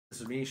This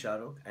is me,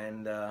 Shahrukh,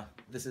 and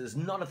this is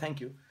not a thank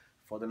you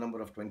for the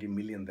number of 20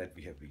 million that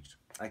we have reached.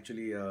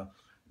 Actually,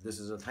 this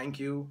is a thank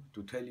you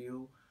to tell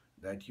you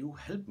that you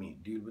help me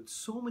deal with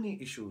so many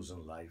issues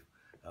in life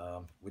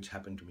which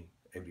happen to me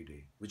every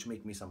day, which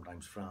make me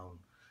sometimes frown,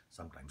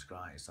 sometimes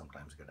cry,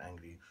 sometimes get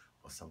angry,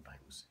 or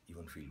sometimes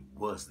even feel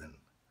worse than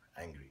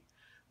angry.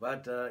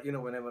 But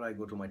whenever I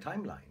go to my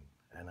timeline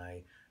and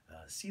I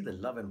see the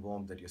love and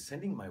warmth that you're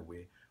sending my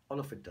way, all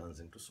of it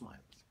turns into smiles.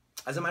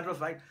 As a matter of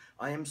fact,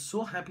 I am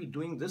so happy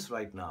doing this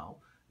right now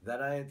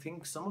that I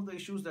think some of the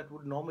issues that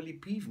would normally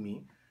peeve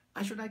me,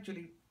 I should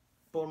actually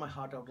pour my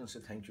heart out and say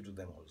thank you to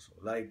them also.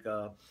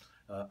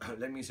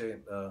 Let me say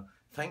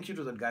thank you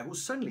to that guy who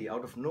suddenly,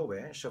 out of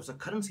nowhere, shoves a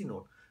currency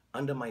note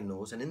under my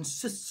nose and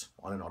insists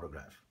on an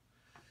autograph.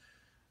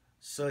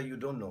 Sir, you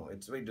don't know.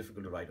 It's very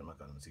difficult to write on a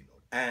currency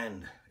note.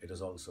 And it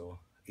is also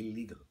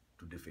illegal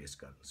to deface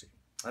currency.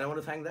 And I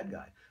want to thank that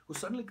guy who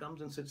suddenly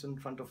comes and sits in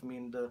front of me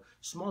in the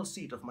small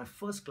seat of my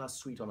first class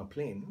suite on a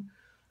plane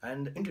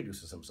and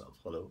introduces himself.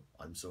 Hello,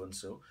 I'm so and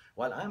so.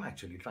 While I'm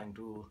actually trying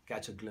to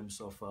catch a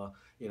glimpse of,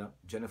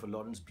 Jennifer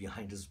Lawrence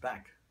behind his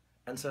back.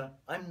 And sir,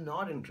 I'm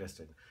not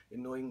interested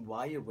in knowing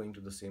why you're going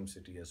to the same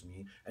city as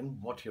me and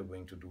what you're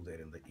going to do there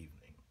in the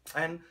evening.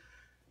 And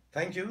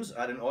thank yous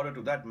are in order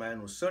to that man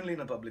who certainly in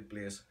a public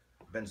place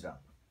bends down,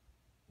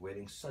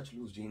 wearing such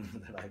loose jeans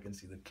that I can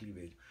see the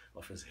cleavage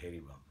of his hairy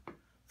bum.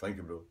 Thank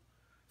you, bro,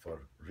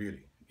 for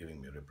really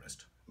giving me a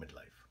repressed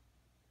midlife.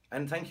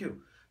 And thank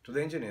you to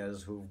the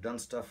engineers who've done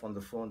stuff on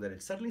the phone that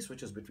it suddenly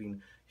switches between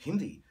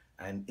Hindi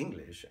and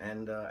English.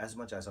 And as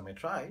much as I may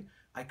try,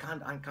 I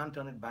can't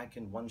turn it back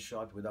in one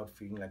shot without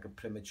feeling like a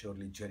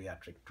prematurely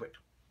geriatric twit.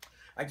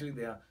 Actually,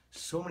 there are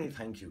so many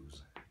thank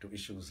yous to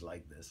issues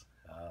like this,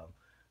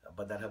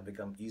 but that have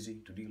become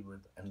easy to deal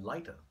with and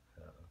lighter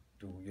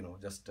to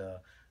just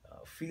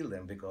feel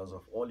them because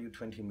of all you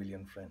 20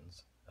 million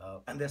friends.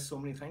 And there's so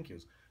many thank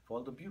yous for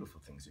all the beautiful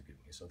things you give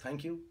me. So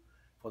thank you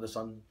for the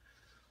sun,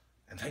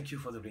 and thank you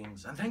for the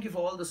rings, and thank you for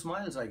all the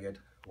smiles I get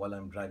while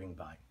I'm driving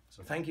by.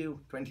 So thank you,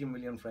 20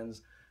 million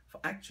friends, for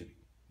actually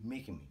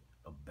making me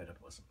a better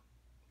person.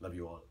 Love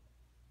you all.